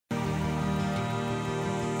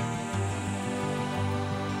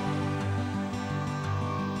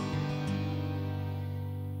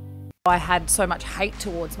I had so much hate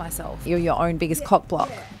towards myself. You're your own biggest cock block.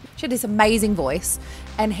 She had this amazing voice,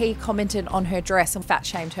 and he commented on her dress and fat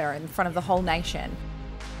shamed her in front of the whole nation.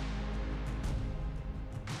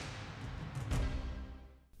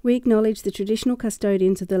 We acknowledge the traditional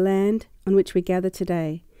custodians of the land on which we gather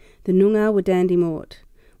today, the Noongar Wadandi Mort.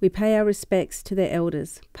 We pay our respects to their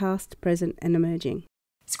elders, past, present and emerging.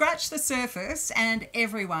 Scratch the surface and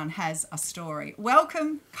everyone has a story.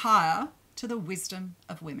 Welcome, Kaya, to the wisdom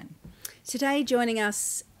of women. Today joining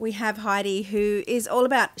us, we have Heidi, who is all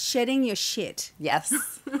about shedding your shit. Yes.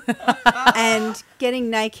 And getting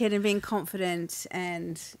naked and being confident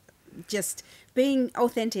and just being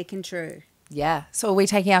authentic and true. Yeah. So are we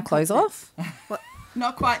taking our clothes off?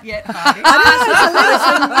 Not quite yet, Heidi.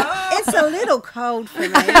 It's a little cold for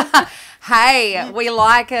me. Hey, we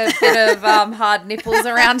like a bit of hard nipples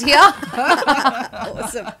around here.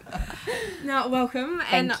 Awesome. No, welcome.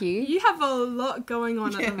 Thank you. You have a lot going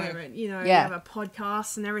on at the moment. You know, you have a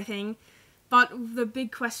podcast and everything. But the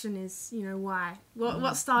big question is, you know, why?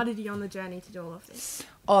 What started you on the journey to do all of this?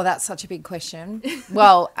 Oh, that's such a big question.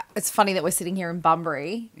 Well, it's funny that we're sitting here in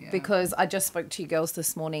Bunbury because I just spoke to you girls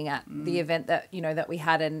this morning at the event that, you know, that we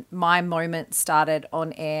had, and my moment started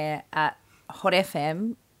on air at Hot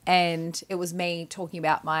FM, and it was me talking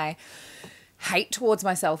about my hate towards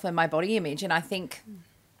myself and my body image. And I think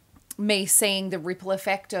me seeing the ripple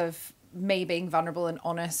effect of me being vulnerable and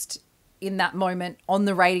honest in that moment on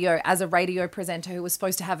the radio as a radio presenter who was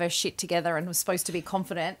supposed to have her shit together and was supposed to be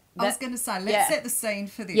confident. I was going to say, let's set the scene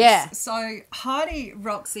for this. Yeah. So Heidi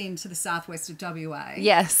rocks into the southwest of WA.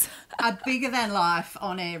 Yes. A bigger-than-life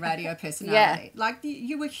on-air radio personality. Yeah. Like,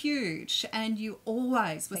 you were huge, and you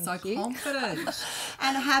always were Thank so you. confident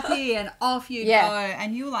and happy, and off you go.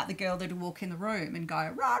 And you were like the girl that would walk in the room and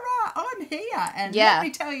go, right, I'm here. And let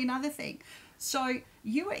me tell you another thing. So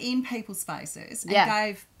you were in people's spaces and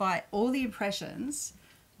gave, by all the impressions,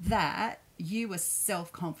 that you were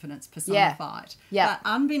self-confidence personified. Yeah. But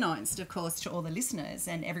unbeknownst, of course, to all the listeners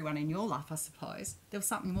and everyone in your life, I suppose, there was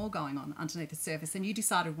something more going on underneath the surface. And you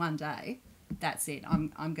decided one day, that's it,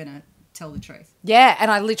 I'm going to tell the truth. Yeah,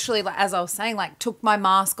 and I literally, like, as I was saying, like, took my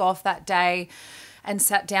mask off that day and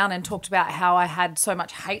sat down and talked about how I had so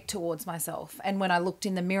much hate towards myself. And when I looked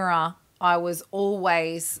in the mirror, I was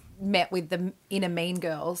always met with the inner mean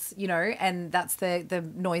girls, you know, and that's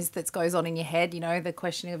the noise that goes on in your head, you know, the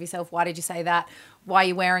questioning of yourself. Why did you say that? Why are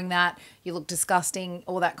you wearing that? You look disgusting,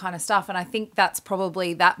 all that kind of stuff. And I think that's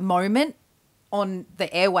probably that moment on the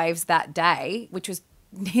airwaves that day, which was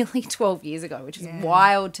nearly 12 years ago, which is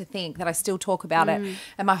wild to think that I still talk about it.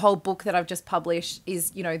 And my whole book that I've just published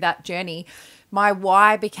is, you know, that journey. My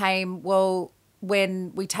why became, well,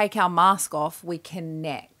 when we take our mask off, we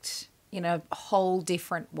connect in a whole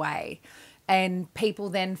different way. And people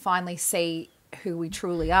then finally see who we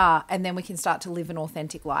truly are, and then we can start to live an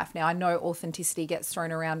authentic life. Now, I know authenticity gets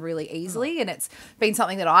thrown around really easily, and it's been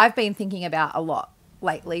something that I've been thinking about a lot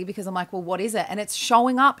lately because I'm like, well, what is it? And it's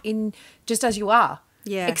showing up in just as you are.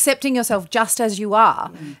 Yeah. Accepting yourself just as you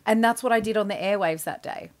are. And that's what I did on the airwaves that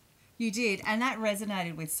day. You did, and that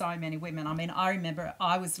resonated with so many women. I mean, I remember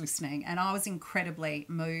I was listening and I was incredibly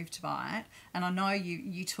moved by it. And I know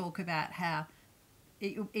you talk about how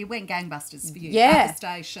it went gangbusters for you at the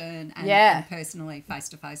station and personally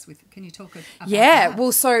face-to-face with. Can you talk about that?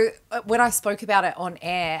 Well, so when I spoke about it on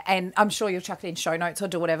air, and I'm sure you'll chuck it in show notes or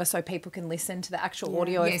do whatever so people can listen to the actual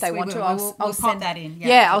audio if they want to. We'll I'll pop send that in.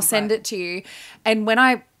 I'll send it to you. And when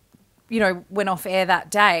I, you know, went off air that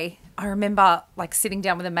day, I remember like sitting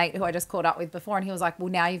down with a mate who I just caught up with before, and he was like, well,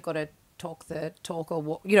 now you've got to talk the talk or,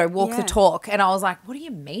 walk the talk. And I was like, what do you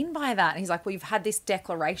mean by that? And he's like, well, you've had this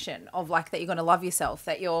declaration of like that you're going to love yourself,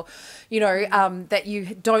 that you're, you know, that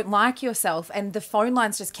you don't like yourself. And the phone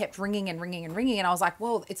lines just kept ringing and ringing and ringing. And I was like,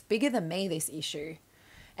 well, it's bigger than me, this issue.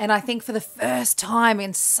 And I think for the first time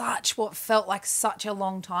in what felt like such a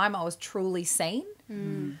long time, I was truly seen.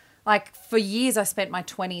 Like for years, I spent my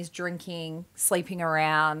 20s drinking, sleeping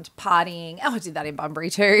around, partying. Oh, I did that in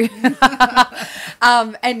Bunbury too.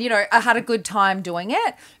 And, you know, I had a good time doing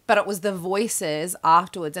it, but it was the voices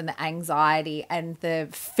afterwards and the anxiety and the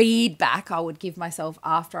feedback I would give myself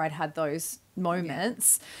after I'd had those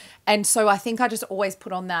moments. And so I think I just always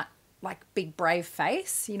put on that like big brave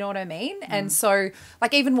face, you know what I mean? And so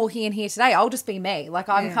like even walking in here today, I'll just be me. Like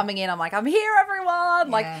I'm coming in, I'm like, I'm here,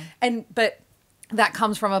 everyone. Like, but that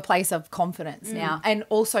comes from a place of confidence now. And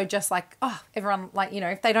also just like, oh, everyone, like, you know,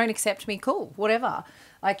 if they don't accept me, cool, whatever.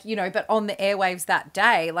 Like, you know, but on the airwaves that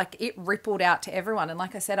day, like it rippled out to everyone. And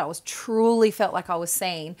like I said, I was truly felt like I was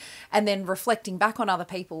seen. And then reflecting back on other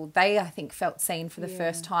people, they, I think, felt seen for the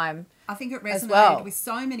first time. I think it resonated with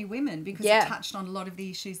so many women because it touched on a lot of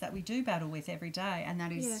the issues that we do battle with every day. And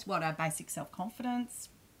that is what our basic self-confidence.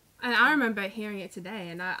 And I remember hearing it today,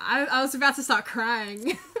 and I was about to start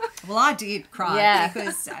crying. Well, I did cry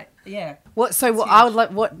because, What? So what, I would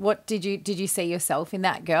like. What did you see yourself in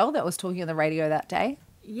that girl that was talking on the radio that day?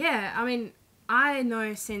 Yeah, I mean, I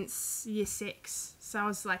know since year 6, so I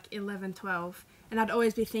was like 11, 12, and I'd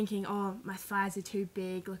always be thinking, oh, my thighs are too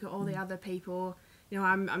big. Look at all the other people. You know,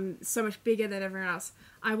 I'm so much bigger than everyone else.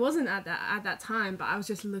 I wasn't at that time, but I was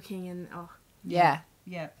just looking and Yeah.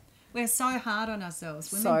 We're so hard on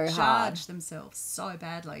ourselves. Women judge themselves so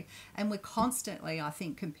badly. And we're constantly, I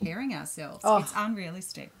think, comparing ourselves. Oh. It's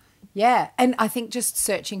unrealistic. Yeah. And I think just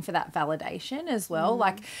searching for that validation as well.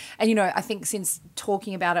 Like, and, you know, I think since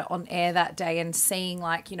talking about it on air that day and seeing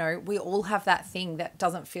like, you know, we all have that thing that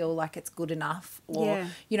doesn't feel like it's good enough or,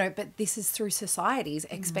 you know, but this is through society's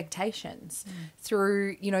expectations,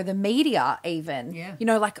 through, you know, the media even, you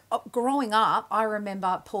know, like growing up, I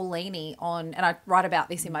remember Paulini on, and I write about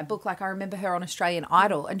this in my book, like I remember her on Australian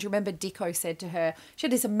Idol. And do you remember Dicko said to her, she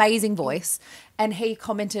had this amazing voice and he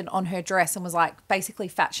commented on her dress and was like basically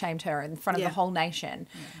fat shamed her in front of the whole nation.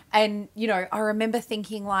 And, you know, I remember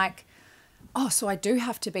thinking like, oh, so I do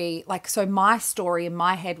have to be like, so my story in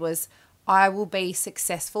my head was I will be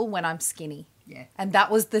successful when I'm skinny. Yeah. And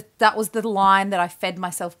that was the line that I fed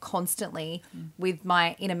myself constantly with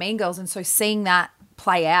my inner mean girls. And so seeing that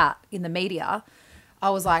play out in the media, I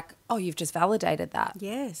was like, oh, you've just validated that.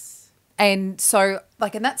 Yes. And so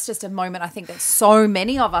like, and that's just a moment I think that so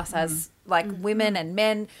many of us as like women and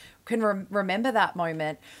men can remember that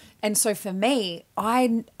moment. And so for me,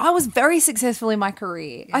 I was very successful in my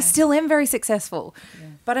career. Yeah. I still am very successful. Yeah.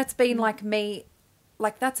 But it's been like me,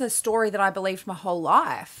 like that's a story that I believed my whole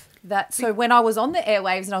life. That so when I was on the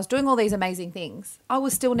airwaves and I was doing all these amazing things, I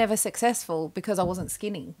was still never successful because I wasn't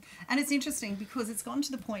skinny. And it's interesting because it's gotten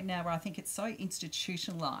to the point now where I think it's so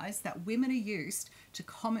institutionalized that women are used to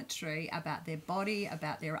commentary about their body,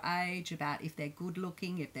 about their age, about if they're good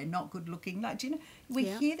looking, if they're not good looking. Like, do you know, we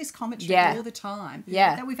hear this commentary all the time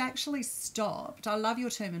that we've actually stopped. I love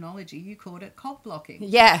your terminology. You called it cock blocking.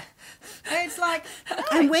 Yeah. And it's like, no,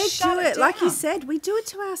 and we do it, like you said, we do it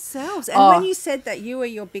to ourselves. And when you said that you were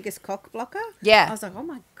your biggest cock blocker, I was like, oh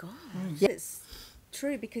my God. It's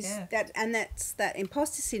true because that's that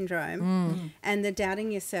imposter syndrome and the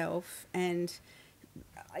doubting yourself, and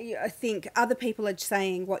I think other people are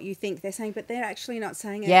saying what you think they're saying, but they're actually not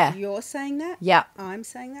saying it. Yeah. You're saying that. Yeah. I'm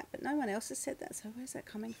saying that, but no one else has said that. So where's that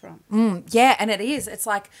coming from? Yeah, and it is. It's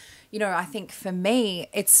like, you know, I think for me,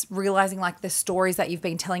 it's realizing like the stories that you've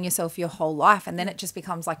been telling yourself your whole life, and then it just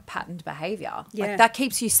becomes like patterned behavior. Yeah. Like that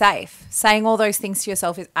keeps you safe. Saying all those things to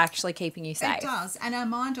yourself is actually keeping you safe. It does. And our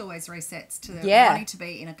mind always resets to wanting to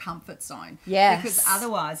be in a comfort zone. Yeah. Because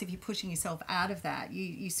otherwise, if you're pushing yourself out of that,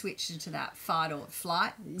 you switch into that fight or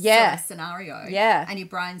flight sort of scenario. Yeah. And your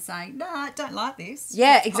brain's saying, no, I don't like this.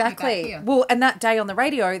 Yeah, Let's exactly. Well, and that day on the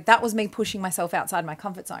radio, that was me pushing myself outside my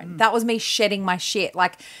comfort zone. That was me shedding my shit.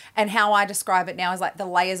 Like, and how I describe it now is like the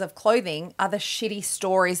layers of clothing are the shitty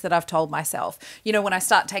stories that I've told myself. You know, when I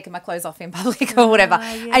start taking my clothes off in public or whatever.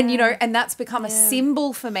 And, you know, and that's become a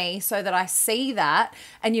symbol for me so that I see that.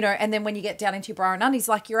 And, you know, and then when you get down into your bra and undies,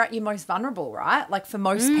 like you're at your most vulnerable, right? Like for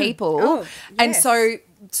most people. Oh, yes. And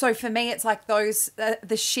so for me, it's like those, the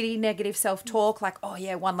shitty negative self-talk, like, oh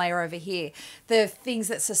yeah, one layer over here. The things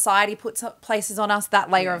that society places on us,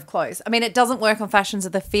 that layer of clothes. I mean, it doesn't work on Fashions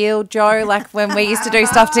of the Field, Jo, like when we used to do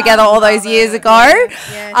stuff together all those years ago.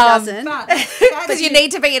 Yeah, it doesn't. Because you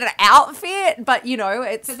need to be in an outfit, but you know,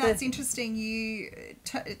 it's... So that's interesting. You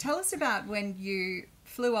tell us about when you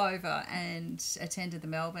flew over and attended the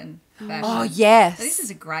Melbourne Fashion. Oh, yes. So this is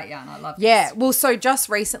a great yarn. I love this. Yeah. Well, so just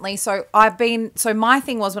recently, so my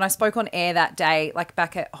thing was when I spoke on air that day, like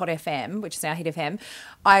back at Hot FM, which is now Hit FM,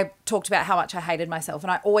 I talked about how much I hated myself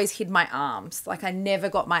and I always hid my arms. Like I never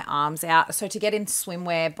got my arms out. So to get in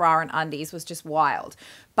swimwear, bra and undies was just wild.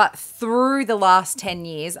 But through the last 10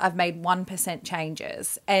 years, I've made 1%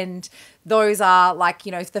 changes. And those are like,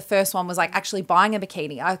 you know, the first one was like actually buying a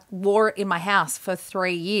bikini. I wore it in my house for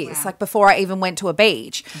 3 years, like before I even went to a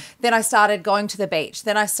beach. Then I started going to the beach.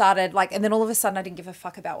 Then I started like, and then all of a sudden I didn't give a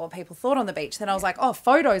fuck about what people thought on the beach. Then I was like, oh,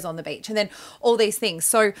 photos on the beach. And then all these things.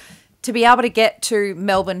 So to be able to get to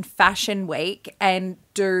Melbourne Fashion Week and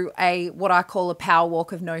do what I call a power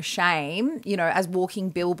walk of no shame, you know, as walking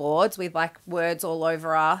billboards with like words all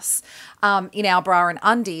over us, in our bra and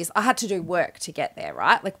undies, I had to do work to get there,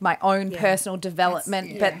 right? Like my own personal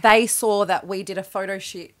development. But they saw that we did a photo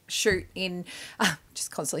shoot in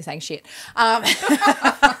just constantly saying shit.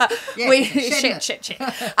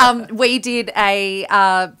 We did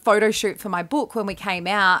a photo shoot for my book when it came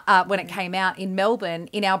out in Melbourne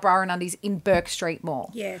in our bra and undies in Burke Street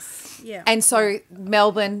Mall. Yes. Yeah. And so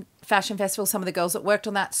Melbourne Fashion Festival, some of the girls that worked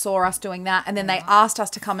on that saw us doing that, and then they asked us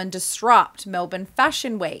to come and disrupt Melbourne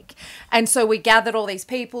Fashion Week. And so we gathered all these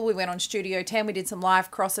people. We went on Studio 10. We did some live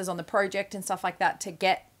crosses on the project and stuff like that to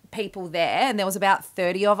get people there, and there was about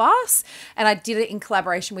 30 of us, and I did it in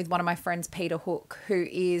collaboration with one of my friends, Peter Hook, who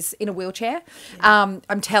is in a wheelchair. I'm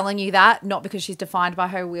telling you that not because she's defined by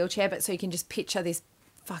her wheelchair, but so you can just picture this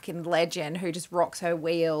fucking legend who just rocks her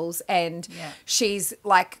wheels, and she's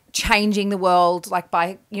like changing the world, like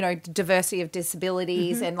by, you know, diversity of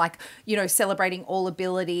disabilities and like, you know, celebrating all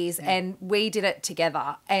abilities. And we did it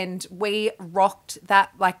together and we rocked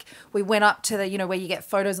that. Like we went up to the, you know, where you get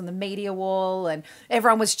photos on the media wall, and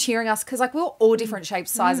everyone was cheering us because like we were all different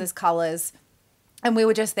shapes, sizes, colors. And we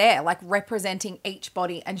were just there, like representing each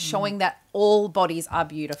body and showing that all bodies are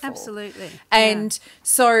beautiful. Absolutely. And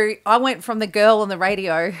so I went from the girl on the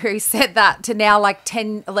radio who said that to now like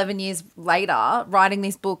 10, 11 years later, writing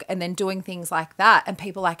this book and then doing things like that. And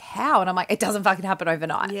people are like, how? And I'm like, it doesn't fucking happen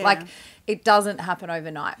overnight. Yeah. Like it doesn't happen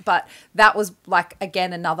overnight. But that was like,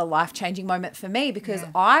 again, another life-changing moment for me because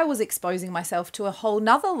I was exposing myself to a whole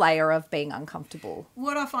nother layer of being uncomfortable.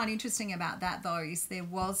 What I find interesting about that though is there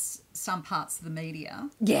was some parts of the media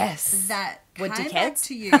that were came dickheads back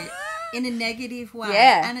to you in a negative way.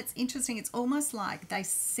 And it's interesting. It's almost like they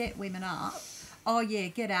set women up. Oh, yeah,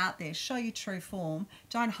 get out there. Show your true form.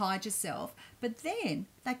 Don't hide yourself. But then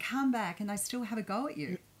they come back and they still have a go at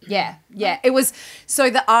you. Yeah. It was, so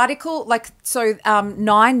the article,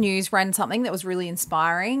 Nine News ran something that was really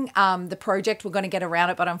inspiring. The project were going to get around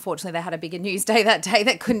it, but unfortunately they had a bigger news day that day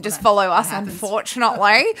that couldn't just follow us,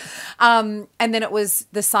 unfortunately. And then it was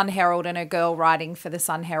the Sun Herald and a girl writing for the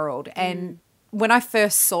Sun Herald. And when I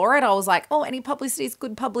first saw it, I was like, oh, any publicity is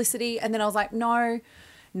good publicity. And then I was like, no,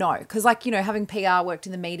 because like, you know, having PR, worked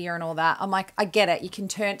in the media and all that, I'm like, I get it. You can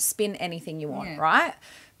spin anything you want, right?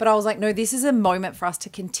 But I was like, no, this is a moment for us to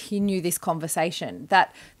continue this conversation,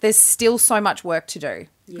 that there's still so much work to do.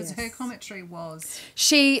 Because her commentary was...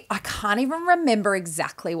 I can't even remember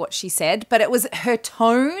exactly what she said, but it was her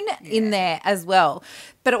tone in there as well.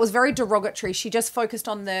 But it was very derogatory. She just focused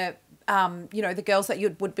on the... you know, the girls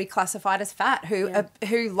that would be classified as fat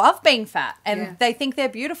who love being fat and they think they're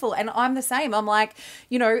beautiful. And I'm the same. I'm like,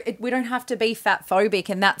 you know, we don't have to be fat phobic,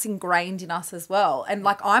 and that's ingrained in us as well. And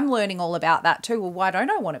like, I'm learning all about that too. Well, why don't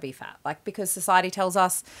I want to be fat? Like, because society tells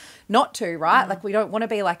us not to, right? Like, we don't want to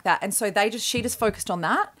be like that. And so she just focused on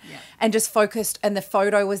that and just focused, and the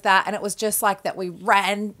photo was that. And it was just like that we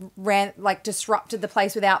ran, like disrupted the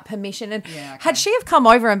place without permission. And had she have come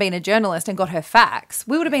over and been a journalist and got her facts,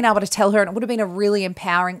 we would have been able to tell her, and it would have been a really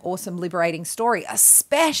empowering, awesome, liberating story,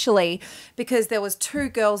 especially because there was two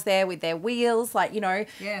girls there with their wheels, like, you know,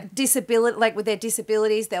 disability, like with their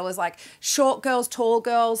disabilities. There was like short girls, tall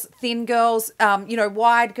girls, thin girls, you know,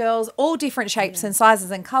 wide girls, all different shapes and sizes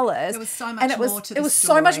and colors. There was so much more to the story. It was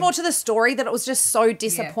so much more to the story that it was just so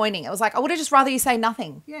disappointing. It was like, I would have just rather you say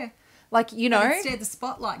nothing. Yeah. Like, you know. And instead, the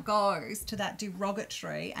spotlight goes to that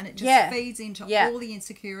derogatory, and it just feeds into all the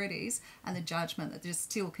insecurities and the judgment that just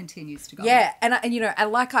still continues to go. Yeah. And you know,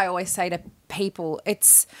 and like I always say to people,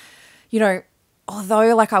 it's, you know,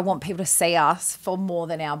 although like I want people to see us for more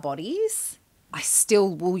than our bodies, I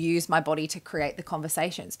still will use my body to create the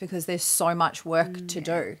conversations because there's so much work to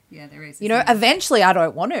do. Yeah, there is. You know, eventually I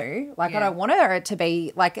don't want to. Like, I don't want it to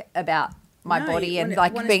be like about my body and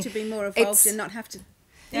like being. To be more evolved and not have to.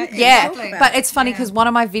 Exactly. But it's funny because one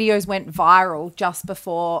of my videos went viral just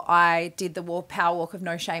before I did the Power Walk of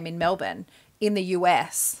No Shame in Melbourne in the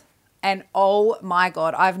US. And oh my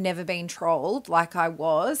God, I've never been trolled like I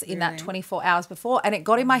was in that 24 hours before. And it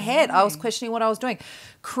got in my head. I was questioning what I was doing.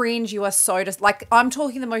 Cringe, you are so just like, I'm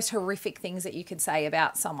talking the most horrific things that you could say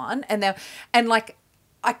about someone. And like,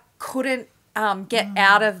 I couldn't get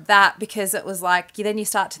out of that because it was like, then you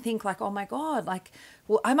start to think like, oh my God, like,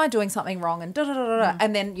 well, am I doing something wrong? And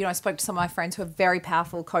And then, you know, I spoke to some of my friends who are very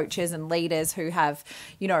powerful coaches and leaders who have,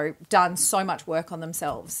 you know, done so much work on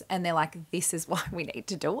themselves. And they're like, this is why we need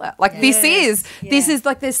to do it. Like, this is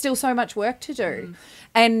like, there's still so much work to do.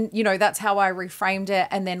 And, you know, that's how I reframed it.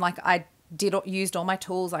 And then like I used all my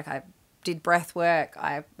tools. Like I did breath work.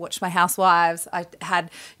 I watched my housewives. I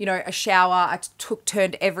had, you know, a shower. I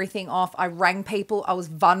turned everything off. I rang people. I was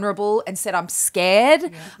vulnerable and said, I'm scared. Yeah.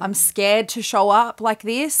 I'm scared to show up like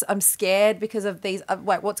this. I'm scared because of these,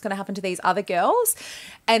 what's going to happen to these other girls.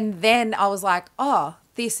 And then I was like, oh,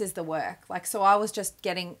 this is the work. Like, so I was just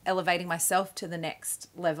elevating myself to the next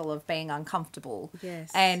level of being uncomfortable.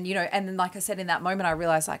 Yes. And, you know, and then, like I said, in that moment, I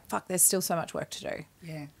realized, like, fuck, there's still so much work to do.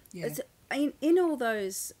 Yeah. Yeah. In all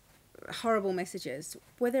those horrible messages,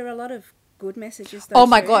 were there a lot of good messages? Oh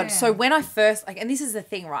my God. Yeah. So when I first, like, and this is the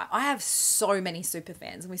thing, right? I have so many super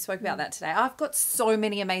fans, and we spoke about that today. I've got so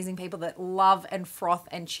many amazing people that love and froth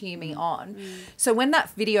and cheer me on. So when that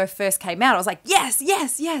video first came out, I was like, yes,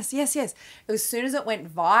 yes, yes, yes, yes. As soon as it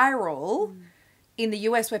went viral in the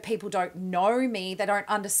US, where people don't know me, they don't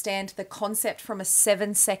understand the concept from a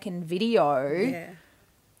 7-second video,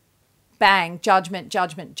 bang, judgment,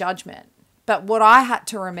 judgment, judgment. But what I had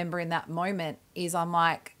to remember in that moment is I'm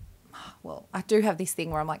like, well, I do have this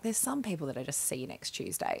thing where I'm like, there's some people that I just see you next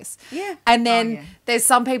Tuesdays. Yeah. And then there's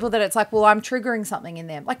some people that it's like, well, I'm triggering something in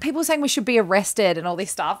them. Like people saying we should be arrested and all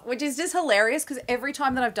this stuff, which is just hilarious because every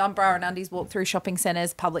time that I've done bra and undies walk through shopping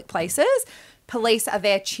centres, public places, police are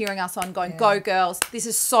there cheering us on, going, go girls, this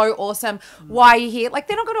is so awesome. Why are you here? Like,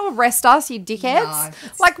 they're not going to arrest us, you dickheads. No,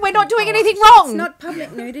 like, we're not doing anything wrong. It's not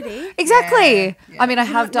public nudity. Exactly. Yeah. I mean, I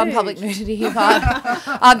have done public nudity here, but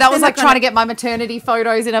that was like trying to get my maternity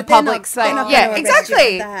photos in a public space. Yeah,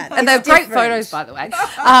 exactly. And they're great photos, by the way.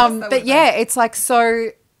 But yeah, it's like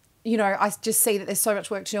so... You know, I just see that there's so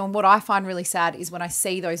much work to do. And what I find really sad is when I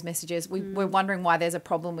see those messages, we're wondering why there's a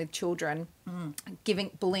problem with children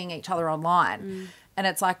bullying each other online. And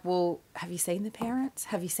it's like, well, have you seen the parents?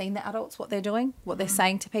 Have you seen the adults, what they're doing, what they're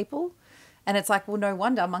saying to people? And it's like, well, no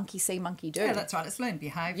wonder monkey see, monkey do. Yeah, that's right. It's learned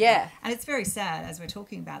behaviour. Yeah. And it's very sad as we're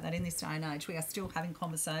talking about that in this day and age, we are still having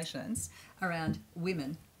conversations around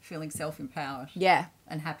women feeling self-empowered. Yeah.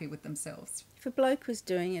 And happy with themselves. If a bloke was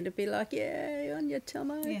doing it, it'd be like, yeah, on your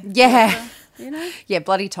Tomo. Yeah. You know? Yeah,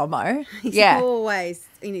 bloody Tomo. He's yeah. always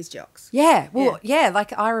in his jocks. Yeah. Well, yeah,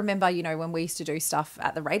 like I remember, you know, when we used to do stuff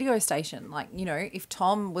at the radio station, like, you know, if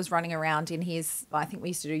Tom was running around in his, I think we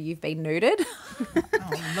used to do You've Been Nuded.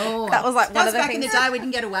 Oh, Lord. That was like one of the back things. in the day we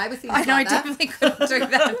didn't get away with things I know, like that. definitely couldn't do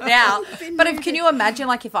that now. But can you imagine,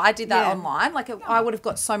 like, if I did that online, like, I would have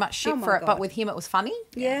got so much shit for it, but with him it was funny.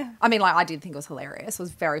 Yeah. I mean, like, I did think it was hilarious. It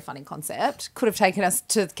was a very funny concept. Could have taken us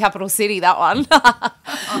to the capital city, that one.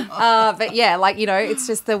 But yeah, like, you know, it's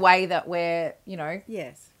just the way that we're, you know.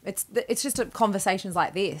 Yes. It's just conversations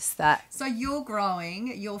like this that. So you're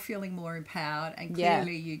growing, you're feeling more empowered, and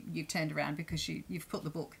clearly you've turned around because you've put the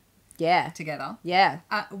book together. Yeah.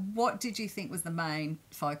 What did you think was the main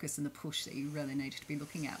focus and the push that you really needed to be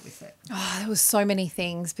looking at with it? Oh, there was so many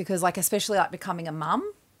things because, like, especially like becoming a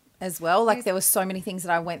mum as well. Like there was so many things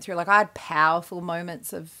that I went through. Like I had powerful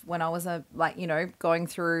moments of when I was going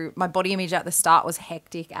through, my body image at the start was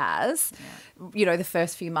hectic you know, the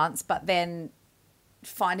first few months, but then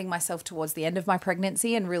finding myself towards the end of my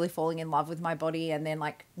pregnancy and really falling in love with my body and then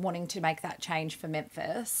like wanting to make that change for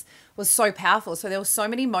Memphis was so powerful. So there were so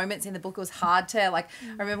many moments in the book. It was hard to like,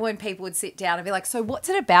 I remember when people would sit down and be like, so what's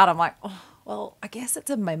it about? I'm like, oh, well, I guess it's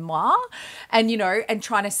a memoir and, you know, and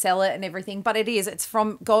trying to sell it and everything. But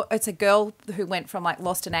it's a girl who went from like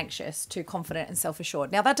lost and anxious to confident and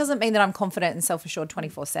self-assured. Now, that doesn't mean that I'm confident and self-assured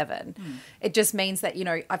 24/7. It just means that, you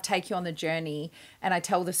know, I take you on the journey and I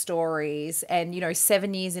tell the stories and, you know,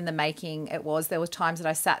 7 years in the making there was times that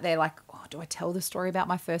I sat there like, oh, do I tell the story about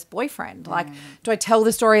my first boyfriend? Like, do I tell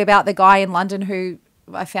the story about the guy in London who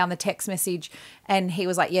I found the text message and he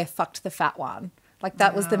was like, yeah, fucked the fat one. Like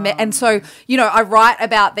that was and so, you know, I write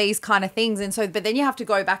about these kind of things. And so, but then you have to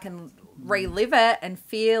go back and relive it and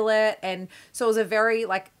feel it. And so it was a very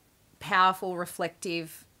like powerful,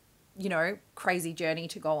 reflective, you know, crazy journey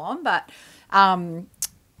to go on. But,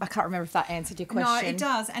 I can't remember if that answered your question. No, it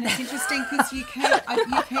does. And it's interesting because you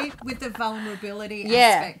keep with the vulnerability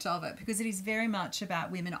aspect of it because it is very much about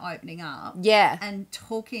women opening up and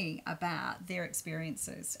talking about their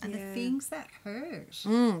experiences and the things that hurt.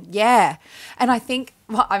 Yeah. And I think,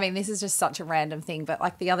 well, I mean, this is just such a random thing, but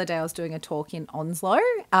like the other day I was doing a talk in Onslow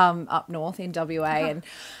up north in WA and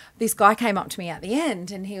this guy came up to me at the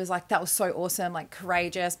end and he was like, that was so awesome, like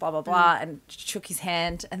courageous, blah, blah, blah, and shook his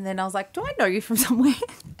hand. And then I was like, do I know you from somewhere?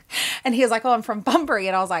 And he was like, oh, I'm from Bunbury.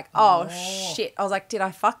 And I was like, oh, shit. I was like, did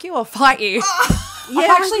I fuck you or fight you? Yeah,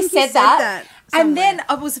 I actually said that. somewhere. And then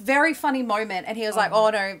it was a very funny moment. And he was like, oh,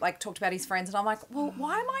 no, like talked about his friends. And I'm like, well,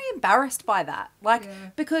 why am I embarrassed by that? Like,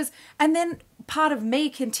 because, and then part of me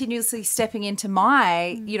continuously stepping into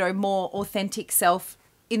my, you know, more authentic self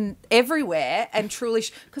in everywhere and truly,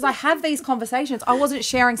 because I have these conversations. I wasn't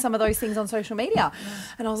sharing some of those things on social media.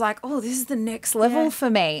 And I was like, oh, this is the next level for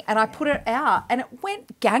me. And I put it out and it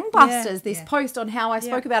went gangbusters, this post on how I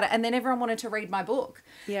spoke about it. And then everyone wanted to read my book.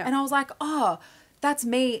 Yeah. And I was like, oh, that's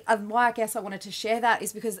me. And why I guess I wanted to share that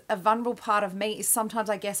is because a vulnerable part of me is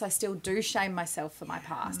sometimes I guess I still do shame myself for my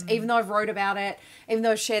past, even though I've wrote about it, even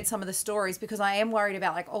though I've shared some of the stories, because I am worried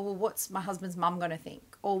about like, oh, well, what's my husband's mum going to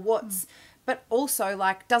think? Or what's, but also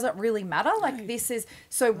like, does it really matter? Like this is,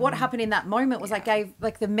 so what happened in that moment was I gave,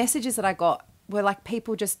 like the messages that I got were like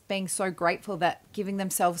people just being so grateful that giving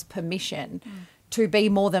themselves permission to be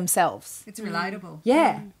more themselves. It's relatable.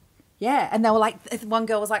 Yeah. Yeah, and they were like, one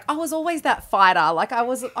girl was like, I was always that fighter. Like I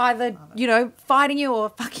was either, you know, fighting you or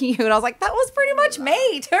fucking you. And I was like, that was pretty much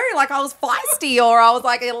me too. Like I was feisty or I was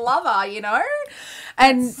like a lover, you know?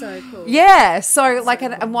 And that's so cool. Yeah, so like,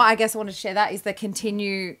 and why I guess I wanted to share that is the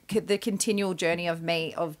continual journey of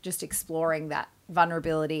me of just exploring that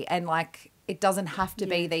vulnerability. And like, it doesn't have to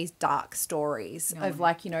be these dark stories of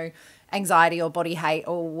like, you know, anxiety or body hate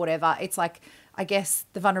or whatever. It's like, I guess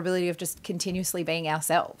the vulnerability of just continuously being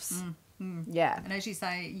ourselves. Yeah. And as you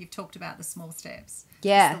say, you've talked about the small steps.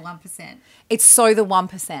 Yeah. It's the 1%. It's so the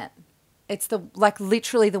 1%. It's the, like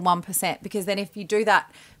literally the 1%, because then if you do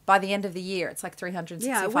that by the end of the year, it's like 365%.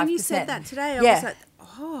 Yeah, when you said that today, I was like,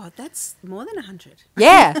 oh, that's more than 100.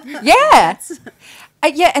 Yeah, yeah.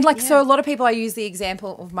 Yeah, and like, so a lot of people, I use the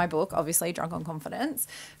example of my book, obviously, Drunk on Confidence.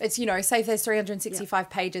 It's, you know, say if there's 365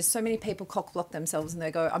 pages, so many people cock block themselves and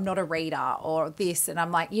they go, I'm not a reader or this. And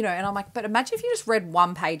I'm like, you know, and I'm like, but imagine if you just read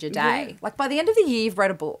one page a day. Yeah. Like by the end of the year, you've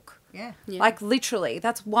read a book. Yeah. Like literally,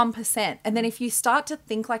 that's 1%. And then if you start to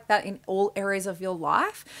think like that in all areas of your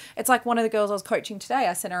life, it's like one of the girls I was coaching today,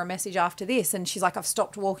 I sent her a message after this and she's like, I've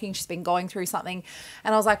stopped walking. She's been going through something.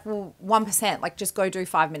 And I was like, well, 1%, like just go do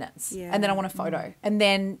 5 minutes. Yeah. And then I want a photo. And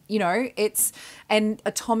then, you know, and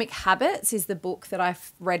Atomic Habits is the book that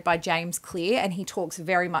I've read by James Clear. And he talks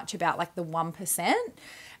very much about like the 1%.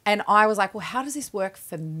 And I was like, well, how does this work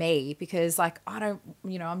for me? Because like, I don't,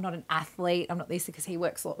 you know, I'm not an athlete. I'm not this, because he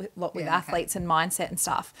works a lot with athletes and mindset and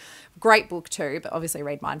stuff. Great book too, but obviously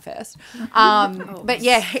read mine first. But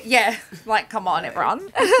yeah, like, come on,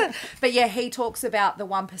 everyone. But yeah, he talks about the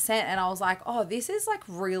 1%. And I was like, oh, this is like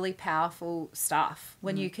really powerful stuff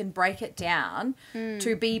when you can break it down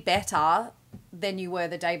to be better than you were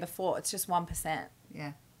the day before. It's just 1%.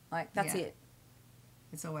 Yeah. Like, that's it.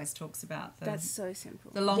 It always talks about that's so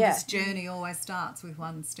simple. The longest journey always starts with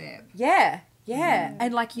one step. Yeah.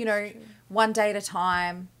 And like, you know, one day at a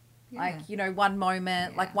time, like, you know, one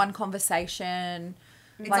moment, like one conversation.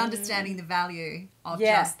 It's like, understanding the value of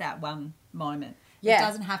just that one moment. Yeah. It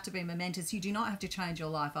doesn't have to be momentous. You do not have to change your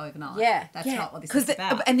life overnight. Yeah. That's not what this is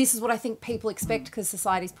about. And this is what I think people expect because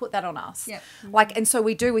society's put that on us. Yeah. Like, and so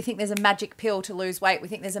we think there's a magic pill to lose weight. We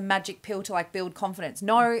think there's a magic pill to like build confidence.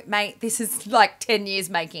 No, mate, this is like 10 years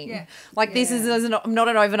making. Yeah. Like this is not an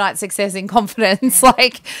overnight success in confidence.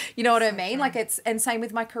 Like, you know what I mean? Like and same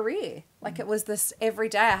with my career. Like it was this every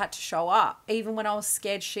day I had to show up, even when I was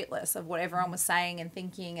scared shitless of what everyone was saying and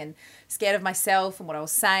thinking and scared of myself and what I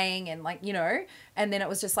was saying and like, you know, and then it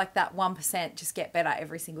was just like that 1%, just get better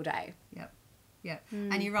every single day. Yep. Yeah.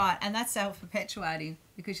 And you're right. And that's self-perpetuating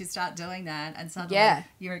because you start doing that and suddenly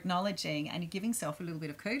you're acknowledging and you're giving self a little bit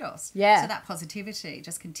of kudos. Yeah. So that positivity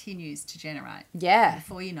just continues to generate. Yeah. And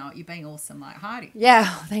before you know it, you're being awesome like Heidi. Yeah.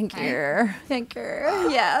 Thank you. Thank you.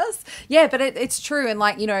 Yes. Yeah, but it's true. And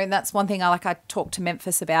like, you know, and that's one thing I talk to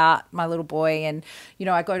Memphis about, my little boy, and, you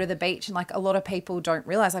know, I go to the beach and like a lot of people don't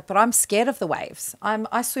realize like, but I'm scared of the waves.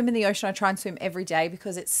 I swim in the ocean. I try and swim every day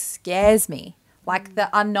because it scares me. Like the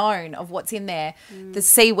unknown of what's in there, the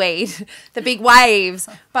seaweed, the big waves.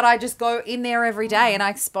 But I just go in there every day and I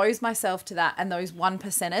expose myself to that and those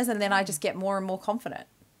 1%ers, and then I just get more and more confident.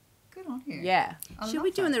 Good on you. Yeah. Should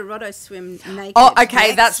we do in the Rotto swim naked? Oh,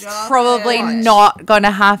 okay. That's probably not going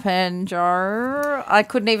to happen, Joe. I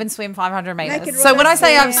couldn't even swim 500 meters. So when I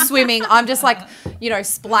say I'm swimming, I'm just like, you know,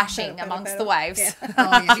 splashing amongst the waves.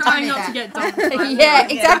 Yeah. Trying not to get dumped. Yeah,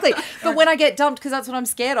 exactly. But when I get dumped, because that's what I'm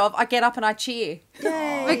scared of, I get up and I cheer.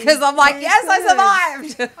 Yay. Because I'm like, yes, I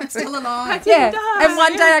survived. I'm still alive. Yeah. And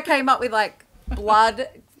one day I came up with like blood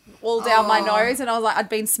all down my nose, and I was like, I'd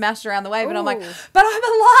been smashed around the wave, and I'm like, but I'm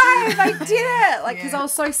alive, I did it, like, because I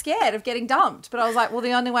was so scared of getting dumped, but I was like, well,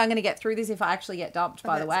 the only way I'm going to get through this if I actually get dumped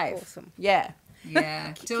by the wave. Awesome. Yeah.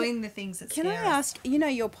 Doing the things that Can I ask, you know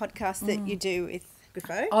your podcast that you do with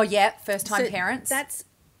Griffo? Oh yeah, first time parents. That's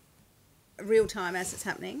real time as it's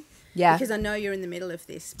happening. Yeah. Because I know you're in the middle of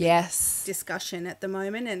this discussion at the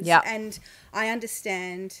moment, and I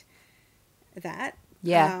understand that.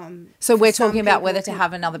 Yeah. So we're talking about whether to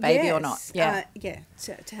have another baby or not. Yeah.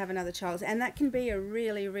 To have another child. And that can be a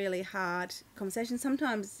really, really hard conversation.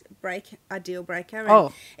 Sometimes a deal breaker.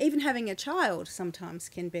 And even having a child sometimes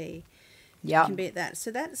can be at that.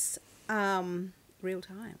 So that's real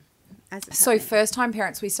time. So first-time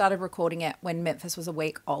parents, we started recording it when Memphis was a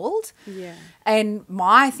week old. Yeah. And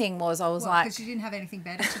my thing was, I was like... because you didn't have anything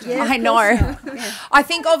better to do. Yeah, I know. Yeah. I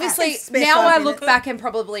think obviously now I look back and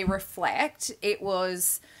probably reflect, it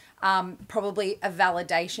was probably a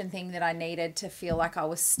validation thing that I needed to feel like I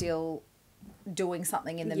was still doing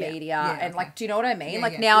something in the media. And like, do you know what I mean? Yeah,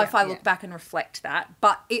 like now if I look back and reflect that,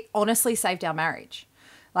 but it honestly saved our marriage.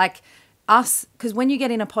 Like... us, because when you get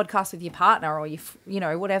in a podcast with your partner or you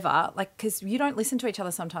know, whatever, like, because you don't listen to each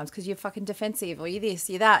other sometimes because you're fucking defensive or you're this,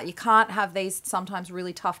 you're that. You can't have these sometimes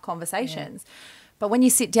really tough conversations. Yeah. But when you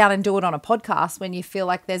sit down and do it on a podcast, when you feel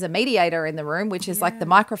like there's a mediator in the room, which is like the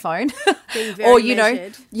microphone, or, you know,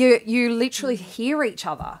 you literally hear each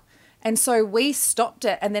other. And so we stopped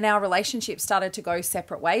it, and then our relationship started to go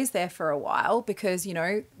separate ways there for a while because, you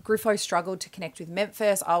know, Griffo struggled to connect with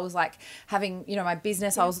Memphis. I was like having, you know, my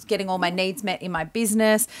business. I was getting all my needs met in my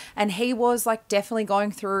business, and he was like definitely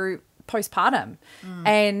going through postpartum.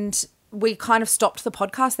 And we kind of stopped the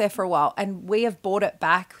podcast there for a while, and we have brought it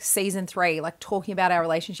back season 3, like talking about our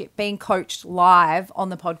relationship, being coached live on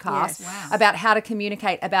the podcast about how to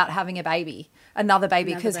communicate about having another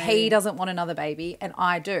baby, because he doesn't want another baby and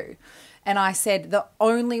I do. And I said the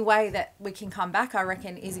only way that we can come back, I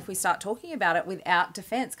reckon, is if we start talking about it without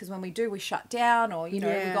defense, because when we do, we shut down, or, you know,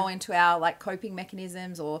 we go into our like coping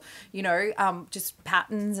mechanisms, or, you know, just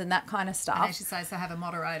patterns and that kind of stuff. And as you say, so have a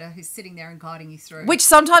moderator who's sitting there and guiding you through. Which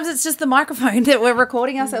sometimes it's just the microphone that we're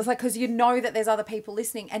recording ourselves, like, because you know that there's other people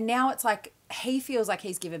listening. And now it's like he feels like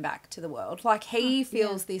he's given back to the world. Like he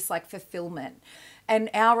feels this like fulfillment. And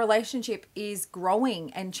our relationship is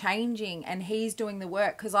growing and changing, and he's doing the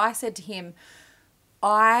work. Because I said to him,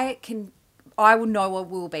 I will know it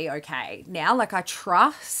will be okay now. Like I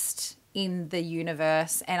trust in the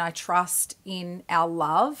universe, and I trust in our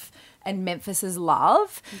love and Memphis's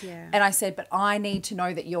love. Yeah. And I said, but I need to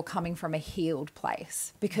know that you're coming from a healed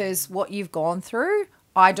place, because what you've gone through,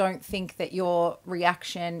 I don't think that your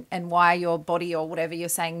reaction and why your body or whatever you're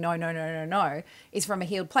saying no is from a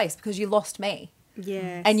healed place, because you lost me.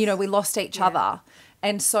 Yes. And, you know, we lost each other.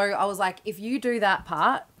 And so I was like, if you do that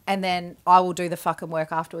part, and then I will do the fucking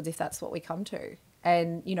work afterwards if that's what we come to.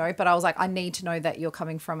 And, you know, but I was like, I need to know that you're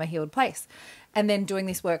coming from a healed place. And then doing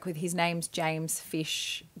this work with, his name's James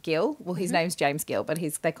Fish Gill. Well, his name's James Gill, but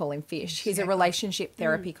they call him Fish. He's a relationship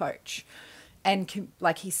therapy coach. And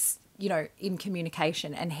like he's, you know, in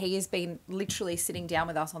communication, and he has been literally sitting down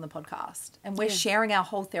with us on the podcast, and we're sharing our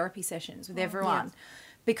whole therapy sessions with everyone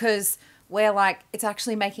because we're like, it's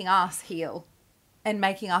actually making us heal and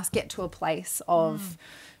making us get to a place of,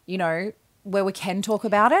 you know, where we can talk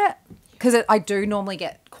about it. Because I do normally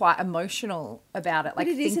get quite emotional about it. Like, but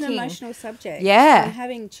it is an emotional subject. Yeah. And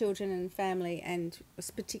having children and family, and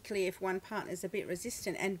particularly if one partner is a bit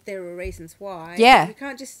resistant, and there are reasons why. Yeah. You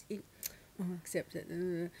can't just accept it.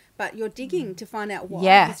 But you're digging to find out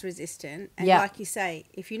why he's resistant. And like you say,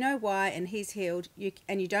 if you know why and he's healed,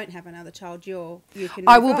 and you don't have another child, you can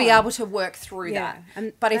I will be able to work through that.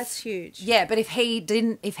 And but that's huge. Yeah, but if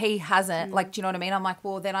he hasn't, like, do you know what I mean? I'm like,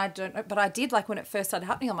 well, then I don't know. But I did, like, when it first started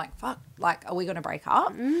happening, I'm like, fuck, like, are we going to break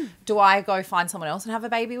up? Do I go find someone else and have a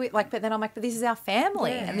baby with? Like, but then I'm like, but this is our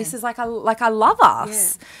family, and this is like I love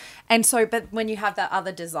us. Yeah. And so, but when you have that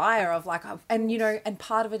other desire of like, and, you know, and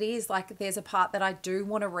part of it is like, there's a part that I do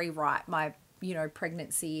want to rewrite my, you know,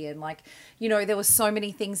 pregnancy, and like, you know, there was so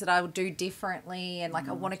many things that I would do differently, and like,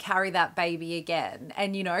 I want to carry that baby again.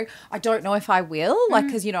 And, you know, I don't know if I will, like,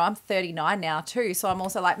 cause, you know, I'm 39 now too. So I'm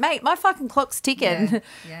also like, mate, my fucking clock's ticking.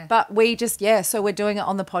 Yeah. But we just, so we're doing it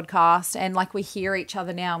on the podcast, and like, we hear each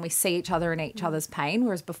other now, and we see each other in each other's pain.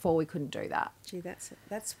 Whereas before we couldn't do that. Gee, that's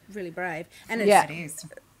really brave. And it is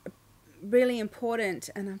really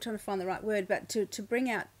important, and I'm trying to find the right word, but to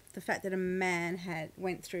bring out the fact that a man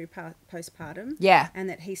went through postpartum, and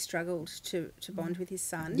that he struggled to bond with his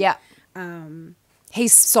son.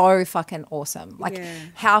 He's so fucking awesome. Like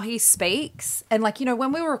how he speaks, and like, you know,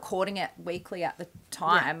 when we were recording it weekly at the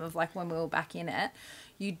time of like when we were back in it,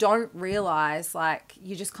 you don't realize, like,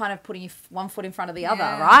 you're just kind of putting one foot in front of the other,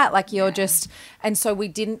 right? Like you're just, and so we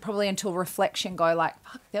didn't probably until reflection go like,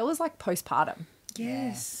 fuck, there was like postpartum.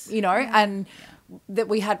 Yes. You know, and that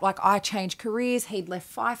we had, like, I changed careers. He'd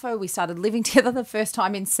left FIFO. We started living together the first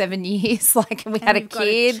time in 7 years. Like, and we had a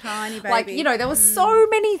kid. Got a tiny baby. Like, you know, there were so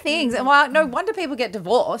many things. And no wonder people get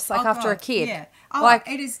divorced, like, after a kid. Yeah. Oh, like,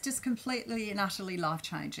 it is just completely and utterly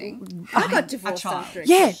life-changing. I got divorced after a kid.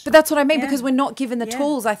 Yeah, but that's what I mean, because we're not given the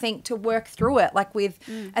tools, I think, to work through it. Like, with,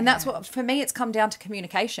 and that's what, for me, it's come down to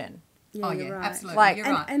communication. Yeah, you're right. Absolutely. Like, you're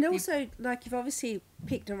right. And also, like, you've obviously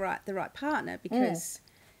picked the right partner, because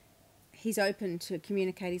he's open to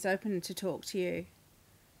communicate. He's open to talk to you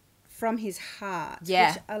from his heart.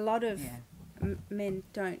 Yeah. Which a lot of men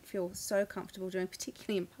don't feel so comfortable doing,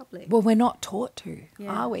 particularly in public. Well, we're not taught to,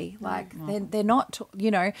 are we? Like, they're not,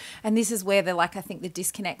 you know, and this is where I think the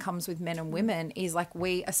disconnect comes with men and women is, like,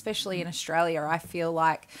 we, especially in Australia, I feel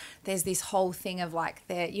like there's this whole thing of, like,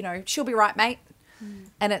 you know, she'll be right, mate.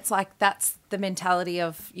 And it's like, that's the mentality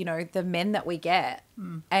of, you know, the men that we get.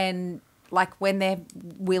 And, like, when they're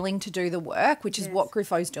willing to do the work, which is what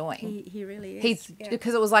Griffo's doing. He really is.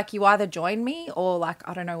 Because it was like, you either join me or, like,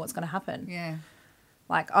 I don't know what's going to happen. Yeah.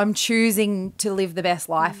 Like, I'm choosing to live the best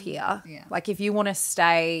life here. Yeah. Like, if you want to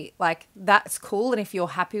stay, like, that's cool. And if you're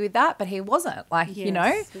happy with that, but he wasn't, like, you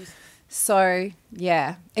know. So,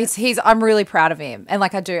 yeah, I'm really proud of him. And,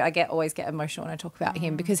 like, I always get emotional when I talk about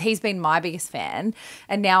him, because he's been my biggest fan,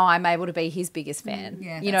 and now I'm able to be his biggest fan.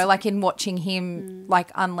 Yeah, you know, like, in watching him,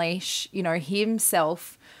 like, unleash, you know,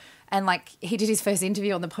 himself. And, like, he did his first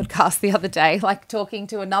interview on the podcast the other day, like, talking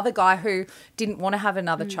to another guy who didn't want to have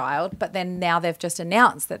another child, but then now they've just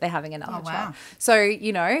announced that they're having another child. So,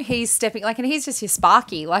 you know, he's stepping, like, and he's just your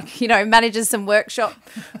Sparky, like, you know, manages some workshop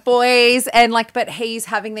boys, and, like, but he's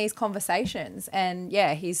having these conversations, and,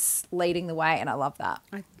 yeah, he's leading the way, and I love that.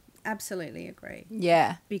 I absolutely agree.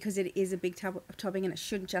 Yeah. Because it is a big topic, and it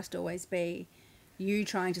shouldn't just always be you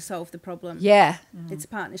trying to solve the problem. Yeah. It's a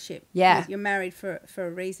partnership. Yeah. You're married for a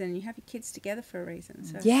reason. You have your kids together for a reason.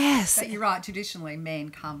 So. Yes. But you're right. Traditionally, men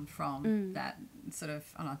come from that sort of,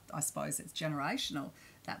 and I suppose it's generational,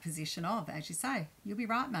 that position of, as you say, you'll be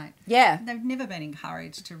right, mate. Yeah. They've never been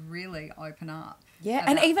encouraged to really open up. Yeah,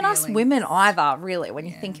 and even us women either, really, when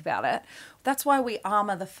you think about it. That's why we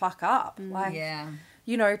armour the fuck up. Like,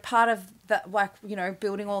 you know, part of that, like, you know,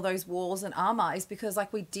 building all those walls and armour is because,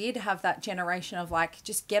 like, we did have that generation of, like,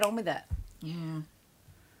 just get on with it. Yeah.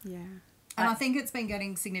 And I think it's been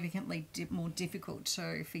getting significantly more difficult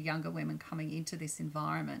too for younger women coming into this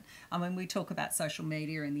environment. I mean, we talk about social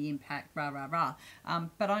media and the impact, but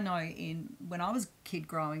I know when I was a kid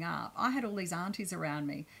growing up, I had all these aunties around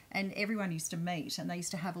me, and everyone used to meet, and they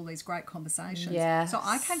used to have all these great conversations. Yes. So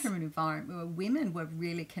I came from an environment where women were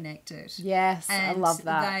really connected. Yes, and I love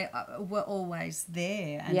that. They were always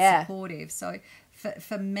there and supportive. So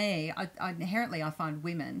for me, I find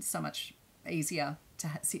women so much easier to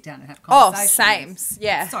sit down and have conversations. Oh, same.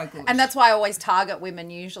 Yeah. So good. And that's why I always target women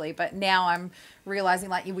usually. But now I'm realising,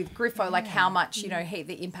 like, with Griffo, like, how much, you know,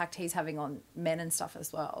 the impact he's having on men and stuff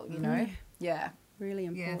as well, you know? Yeah. Really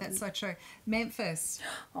important. Yeah, that's so true. Memphis.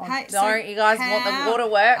 Oh, don't you guys want the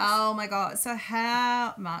waterworks? Oh, my God. So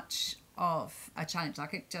how much of a change,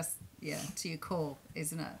 like, it just, to your core,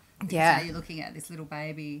 isn't it? Because now you're looking at this little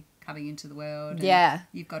baby coming into the world. And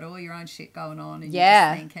you've got all your own shit going on, and you're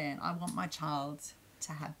just thinking, I want my child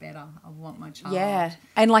to have better. I want my child. Yeah.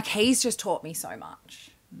 And, like, he's just taught me so much,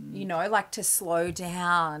 you know, like, to slow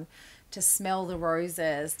down, to smell the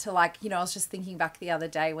roses, to, like, you know, I was just thinking back the other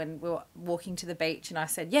day when we were walking to the beach, and I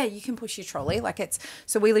said, yeah, you can push your trolley. Like,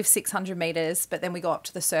 so we live 600 metres, but then we go up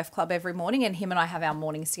to the surf club every morning, and him and I have our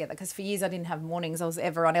mornings together, because for years I didn't have mornings. I was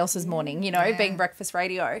everyone else's morning, you know, being breakfast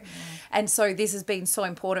radio. Yeah. And so this has been so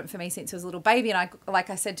important for me since I was a little baby. And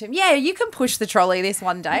I said to him, yeah, you can push the trolley this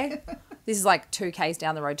one day. This is like 2 k's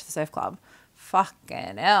down the road to the surf club.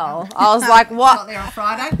 Fucking hell. I was like, what? Got there on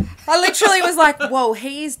Friday. I literally was like, whoa,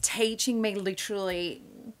 he's teaching me literally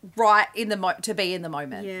right to be in the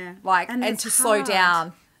moment. Yeah. Like, and to slow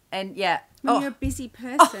down. And when you're a busy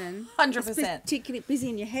person, 100%. particularly busy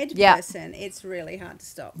in your head person, it's really hard to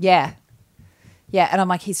stop. Yeah. Yeah. And I'm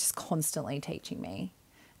like, he's just constantly teaching me.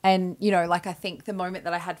 And, you know, like, I think the moment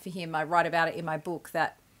that I had for him, I write about it in my book,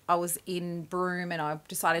 that I was in Broome and I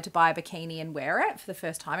decided to buy a bikini and wear it for the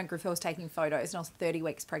first time, and Griffo was taking photos, and I was 30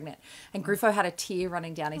 weeks pregnant, and Griffo had a tear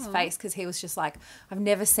running down his face, because he was just like, I've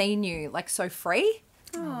never seen you, like, so free.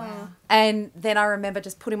 Oh, wow. And then I remember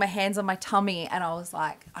just putting my hands on my tummy, and I was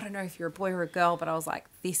like, I don't know if you're a boy or a girl, but I was like,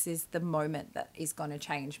 this is the moment that is going to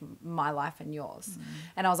change my life and yours.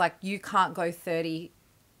 And I was like, you can't go 30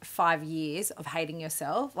 5 years of hating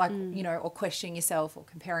yourself, like, you know, or questioning yourself or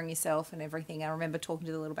comparing yourself and everything. I remember talking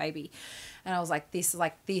to the little baby and I was like, this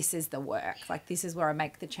is the work. Like, this is where I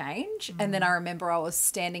make the change. And then I remember I was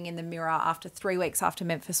standing in the mirror after 3 weeks after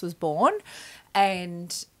Memphis was born,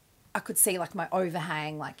 and I could see like my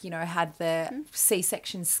overhang, like, you know, had the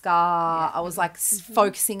C-section scar. I was like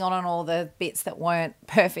focusing on all the bits that weren't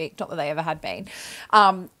perfect, not that they ever had been.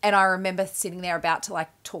 And I remember sitting there about to like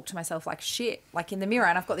talk to myself like shit, like in the mirror.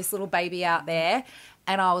 And I've got this little baby out there.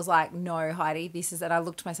 And I was like, no, Heidi, this is it. I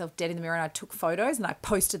looked myself dead in the mirror and I took photos and I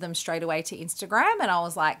posted them straight away to Instagram. And I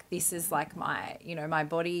was like, this is like my, you know, my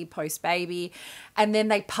body post-baby. And then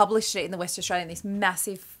they published it in the West Australian, this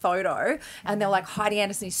massive photo. And they're like, Heidi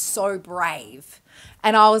Anderson is so brave.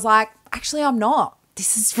 And I was like, actually, I'm not.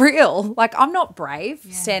 This is real. Like, I'm not brave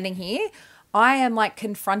standing here. I am like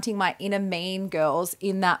confronting my inner mean girls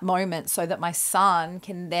in that moment so that my son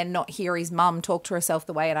can then not hear his mum talk to herself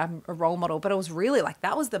the way and I'm a role model. But it was really like,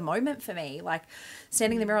 that was the moment for me. Like,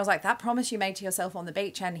 standing in the mirror, I was like, that promise you made to yourself on the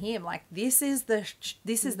beach and him, like, this is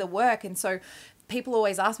the work. And so people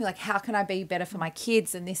always ask me like, how can I be better for my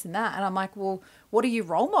kids and this and that? And I'm like, well, what are you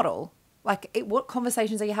role model? Like, what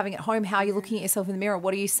conversations are you having at home? How are you looking at yourself in the mirror?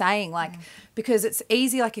 What are you saying? Like, because it's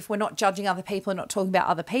easy, like, if we're not judging other people and not talking about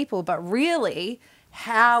other people, but really,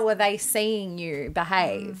 how are they seeing you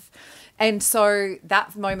behave? And so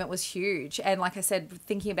that moment was huge. And like I said,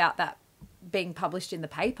 thinking about that being published in the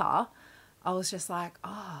paper, I was just like,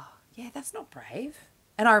 oh, yeah, that's not brave.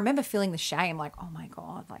 And I remember feeling the shame, like, oh my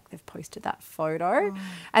God, like they've posted that photo.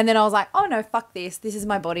 And then I was like, oh no, fuck this. This is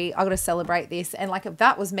my body. I got to celebrate this. And like,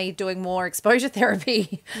 that was me doing more exposure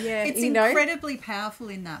therapy. Yeah. It's incredibly powerful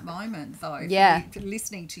in that moment though. Yeah.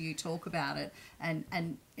 Listening to you talk about it and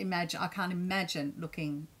imagine, I can't imagine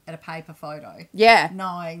looking at a paper photo. Yeah.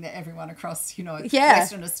 Knowing that everyone across, you know, yeah.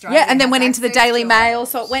 Western Australia. Yeah. And then went into the Daily Mail.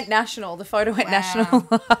 So it went national. The photo went national.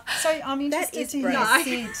 So I'm interested to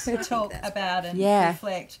hear Sid talk about and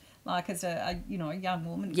reflect, like as a you know, a young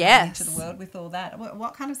woman coming into the world with all that.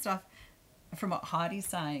 What kind of stuff from what Heidi's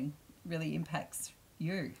saying really impacts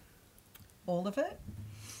you? All of it?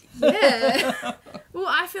 Yeah. Well,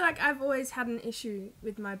 I feel like I've always had an issue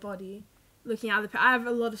with my body. Looking at other people, I have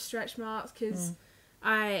a lot of stretch marks because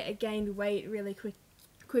I gained weight really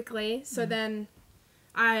quickly. So then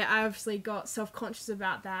I obviously got self-conscious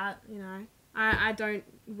about that, you know. I don't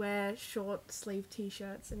wear short sleeve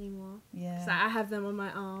t-shirts anymore. Yeah. So I have them on my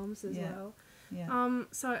arms as well. Yeah.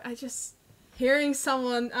 So I just hearing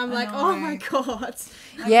someone, I'm like, oh my God.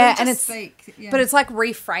 Yeah, and it's but it's like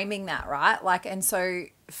reframing that, right? Like, and so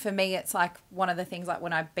for me, it's like one of the things, like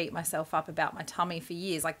when I beat myself up about my tummy for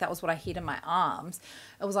years, like that was what I hid in my arms.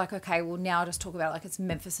 It was like, okay, well now I'll just talk about it like it's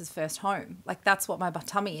Memphis's first home. Like that's what my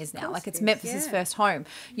tummy is now. Like it's Memphis's first home,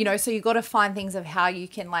 you know? So you got to find things of how you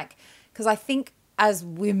can like, because I think as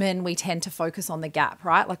women, we tend to focus on the gap,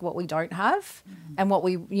 right? Like what we don't have and what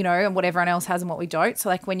we, you know, and what everyone else has and what we don't. So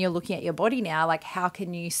like when you're looking at your body now, like how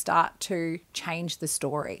can you start to change the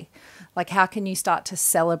story? Like how can you start to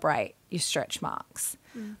celebrate your stretch marks?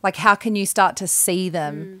 Like how can you start to see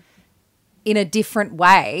them in a different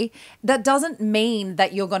way? That doesn't mean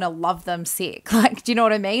that you're going to love them sick. Like, do you know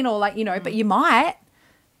what I mean? Or like, you know, but you might.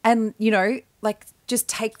 And, you know, like just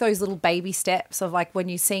take those little baby steps of like when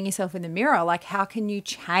you're seeing yourself in the mirror, like how can you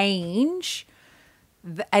change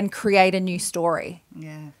and create a new story?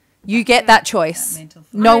 Yeah. You get that choice.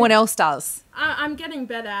 No one else does. I'm getting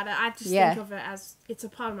better at it. I just think of it as it's a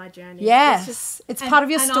part of my journey. Yes. It's part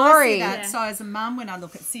of your story. I see that. So as a mum, when I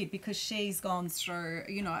look at Sid, because she's gone through,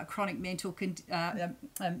 you know, a chronic medical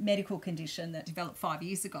condition that developed 5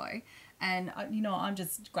 years ago. And, you know, I'm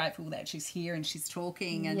just grateful that she's here and she's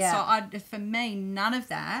talking. And so for me, none of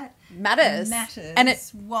that matters and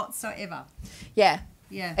it's whatsoever. Yeah.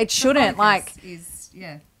 Yeah. It shouldn't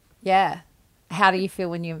Yeah. How do you feel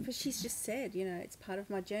when you... But she's just said, you know, it's part of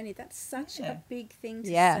my journey. That's such a big thing to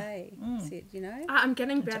say, Sid, you know? I'm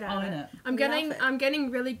getting better at it. I'm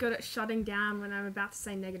getting really good at shutting down when I'm about to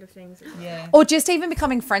say negative things. Yeah. Or just even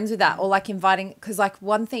becoming friends with that or like inviting... Because like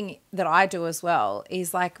one thing that I do as well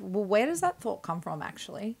is like, well, where does that thought come from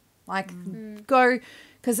actually? Like go...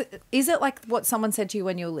 Because is it like what someone said to you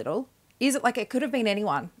when you were little? Is it like it could have been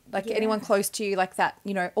anyone, like anyone close to you like that,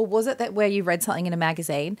 you know, or was it that where you read something in a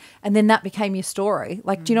magazine and then that became your story?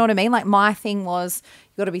 Like, do you know what I mean? Like my thing was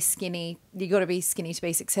you got to be skinny to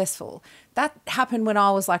be successful. That happened when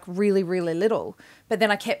I was like really, really little. But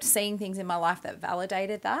then I kept seeing things in my life that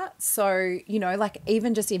validated that. So, you know, like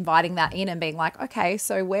even just inviting that in and being like, okay,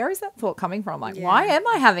 so where is that thought coming from? Like, why am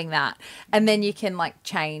I having that? And then you can like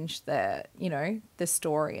change the, you know, the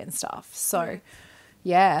story and stuff. So,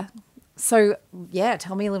 yeah. So, yeah,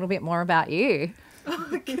 tell me a little bit more about you.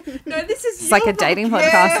 No, this is it's like a dating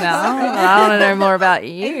podcast now. I want to know more about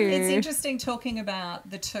you. It's interesting talking about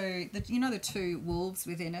the two wolves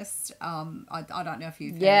within us. I don't know if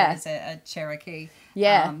you've heard it as a Cherokee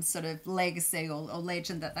sort of legacy or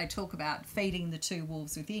legend that they talk about feeding the two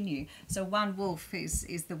wolves within you. So one wolf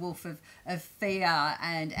is the wolf of fear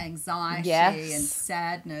and anxiety and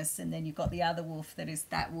sadness, and then you've got the other wolf that is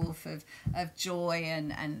that wolf of joy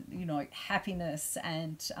and happiness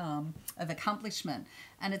and of accomplishment.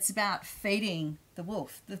 And it's about feeding the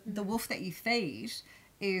wolf. The wolf that you feed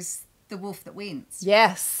is the wolf that wins.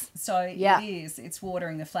 Yes. So it's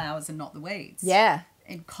watering the flowers and not the weeds. Yeah.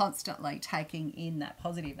 And constantly taking in that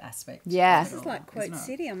positive aspect. Yeah. This is like Quote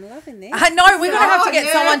City. I'm loving this. I know. We're going to have to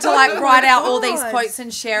get someone to write out all these quotes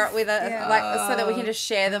and share it with us, so that we can just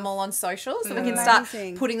share them all on social, so we can start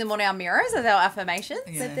putting them on our mirrors as our affirmations.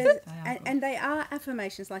 Yeah. And they are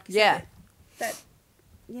affirmations, like you said.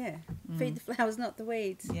 Feed the flowers, not the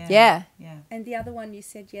weeds. Yeah. And the other one you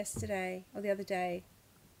said yesterday or the other day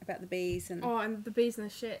about the bees and and the bees and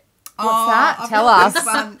the shit. What's that? Tell us.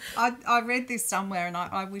 I read this somewhere, and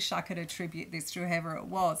I wish I could attribute this to whoever it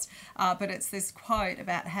was. But it's this quote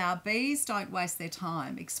about how bees don't waste their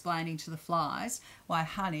time explaining to the flies why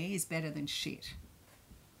honey is better than shit.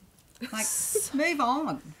 Like, move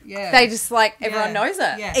on. Yeah. They just everyone knows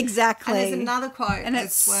it. Yeah. Exactly. And there's another quote and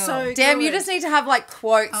it's well. So damn, good. you just need to have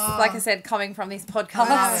quotes, like I said, coming from this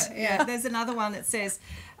podcast. Yeah. There's another one that says,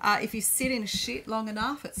 if you sit in shit long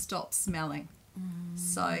enough, it stops smelling.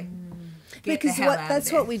 So because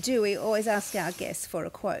that's what we do. We always ask our guests for a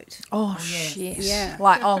quote. Oh shit! Yeah,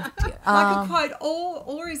 like a quote,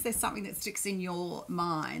 or is there something that sticks in your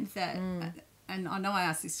mind that? And I know I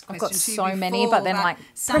asked this question. I've got so many, but then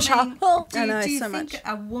pressure. Do you think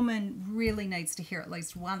a woman really needs to hear at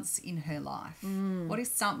least once in her life? What is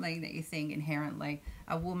something that you think inherently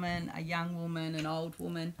a woman, a young woman, an old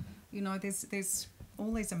woman? There's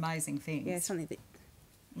all these amazing things. Yeah, something that.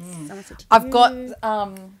 I've got. I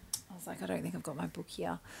was like, I don't think I've got my book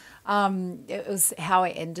here. It was how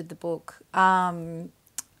I ended the book.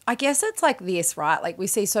 I guess it's like this, right? Like we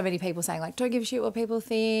see so many people saying don't give a shit what people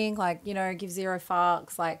think, give zero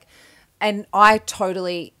fucks, and I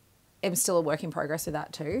totally am still a work in progress with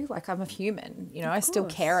that too. I'm a human, I still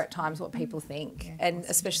care at times what people think, and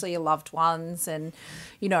especially your loved ones, and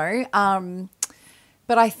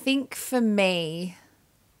but I think for me,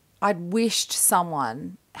 I'd wished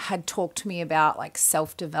someone had talked to me about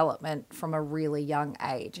self-development from a really young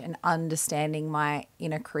age and understanding my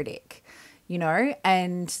inner critic,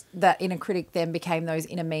 and that inner critic then became those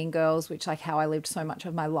inner mean girls, which how I lived so much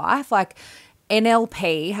of my life.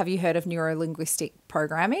 NLP, have you heard of neuro-linguistic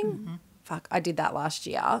programming? Mm-hmm. Fuck, I did that last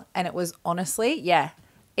year, and it was honestly,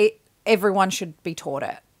 everyone should be taught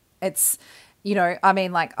it. It's,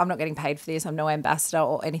 I'm not getting paid for this. I'm no ambassador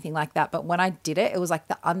or anything like that. But when I did it, it was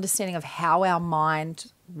the understanding of how our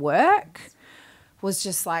mind works was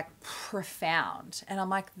just profound. And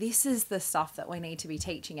I'm this is the stuff that we need to be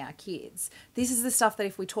teaching our kids. This is the stuff that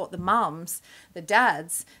if we taught the mums, the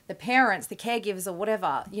dads, the parents, the caregivers or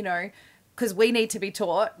whatever, because we need to be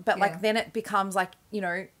taught. But then it becomes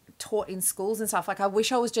taught in schools and stuff. I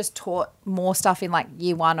wish I was just taught more stuff in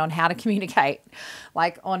year one on how to communicate,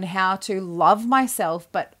 on how to love myself,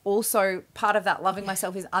 but also part of that loving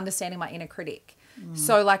myself is understanding my inner critic.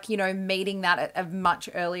 So meeting that at a much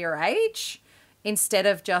earlier age instead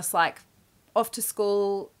of just off to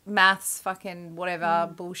school, maths, fucking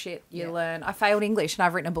whatever bullshit you learn. I failed English and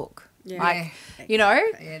I've written a book. Yeah. I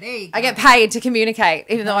get paid to communicate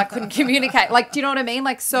even though I couldn't communicate. Do you know what I mean?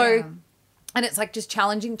 And it's just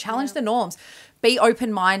challenge the norms. Be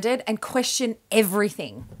open-minded and question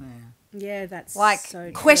everything. Yeah, that's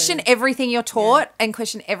so question true. Everything you're taught and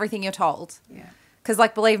question everything you're told. Yeah. Because,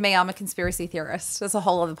 believe me, I'm a conspiracy theorist. That's a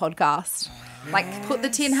whole other podcast. Put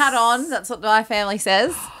the tin hat on. That's what my family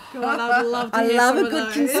says. God, I'd love to hear love some a of good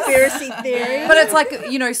those. conspiracy theory. But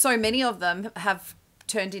it's so many of them have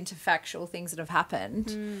turned into factual things that have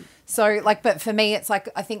happened. So, but for me, it's I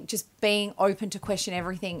think just being open to question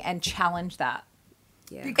everything and challenge that.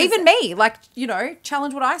 Yeah. Even me,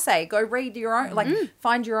 challenge what I say. Go read your own,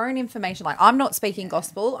 find your own information. I'm not speaking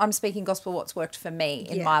gospel. I'm speaking gospel what's worked for me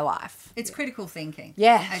in my life. It's critical thinking.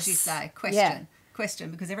 Yeah. As you say, question.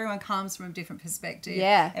 question, because everyone comes from a different perspective.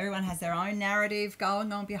 Yeah. Everyone has their own narrative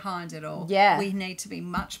going on behind it all. Yeah. We need to be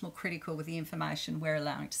much more critical with the information we're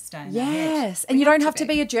allowing to stay in our head. Yes. And you don't have to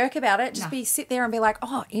be a jerk about it. Just sit there and be like,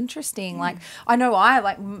 oh, interesting. Like, I know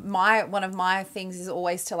one of my things is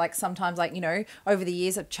always to like sometimes like, you know, over the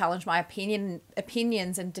years I've challenged my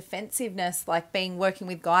opinions and defensiveness, like working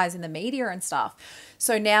with guys in the media and stuff.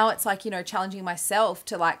 So now it's like, you know, challenging myself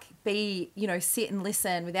to like be, you know, sit and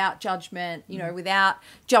listen without judgment, you know, without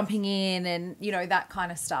jumping in and, you know, that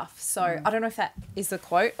kind of stuff. So I don't know if that is the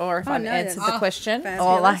quote or if I've answered the question.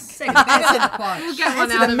 Or like We'll get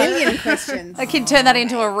one out of a million questions. I can turn that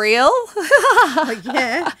into a reel.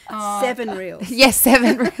 Yeah. 7 reels. Yes,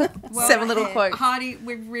 7 reels. Well, 7 little quotes. Heidi,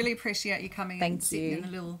 we really appreciate you coming Thank and sitting you. in a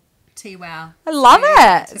little T-wow. I love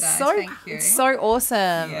it. Today. Thank you. It's so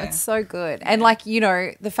awesome. Yeah. It's so good. Yeah. And like, you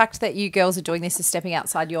know, the fact that you girls are doing this is stepping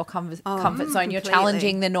outside your comfort zone. Completely. You're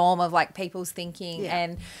challenging the norm of like people's thinking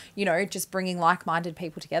and, you know, just bringing like-minded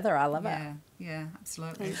people together. I love it. Yeah,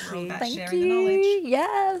 absolutely. Thank sharing you. the knowledge.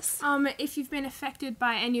 Yes. If you've been affected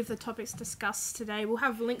by any of the topics discussed today, we'll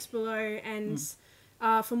have links below and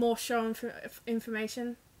for more show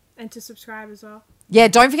information and to subscribe as well. Yeah,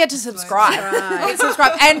 don't forget to subscribe.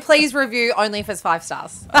 Subscribe. And please review only if it's 5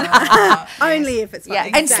 stars. Only if it's 5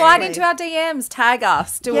 stars. Yeah, and slide into our DMs. Tag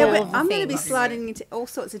us. Do all of the I'm going to things. be sliding into all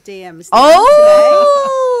sorts of DMs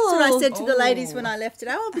Oh! today. So I said to the ladies when I left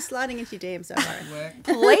today, I'll be sliding into your DMs, don't worry.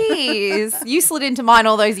 Please. You slid into mine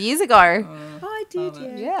all those years ago. I did,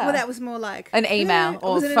 yeah. Well, that was more like... An email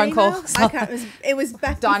or was it phone an call. email? I can't, it was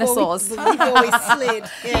back Dinosaurs. before we slid.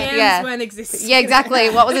 DMs weren't existing. Yeah, exactly.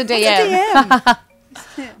 What was a DM? What's a DM?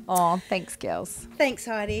 Oh, thanks, girls. Thanks,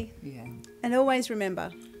 Heidi. Yeah. And always remember,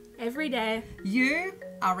 every day you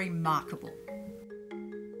are remarkable.